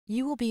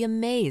You will be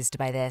amazed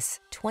by this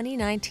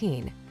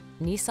 2019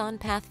 Nissan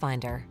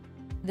Pathfinder.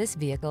 This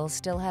vehicle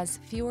still has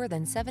fewer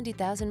than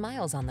 70,000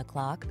 miles on the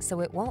clock,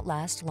 so it won't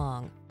last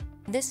long.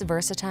 This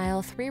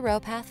versatile 3-row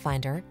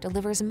Pathfinder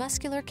delivers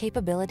muscular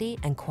capability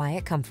and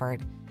quiet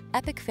comfort.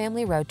 Epic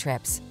family road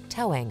trips,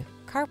 towing,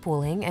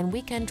 carpooling, and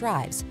weekend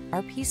drives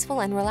are peaceful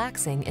and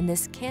relaxing in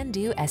this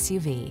can-do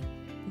SUV.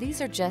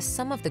 These are just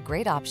some of the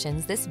great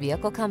options this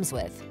vehicle comes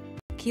with: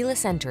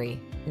 keyless entry,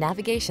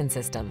 navigation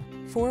system,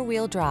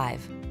 4-wheel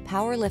drive,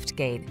 power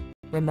liftgate,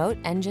 remote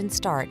engine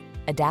start,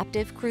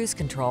 adaptive cruise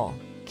control,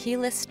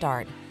 keyless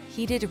start,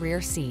 heated rear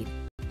seat,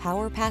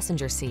 power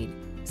passenger seat,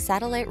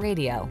 satellite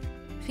radio.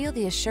 Feel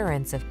the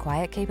assurance of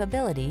quiet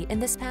capability in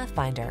this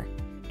Pathfinder.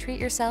 Treat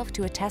yourself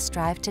to a test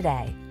drive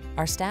today.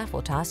 Our staff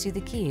will toss you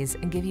the keys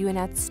and give you an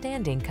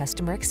outstanding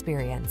customer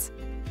experience.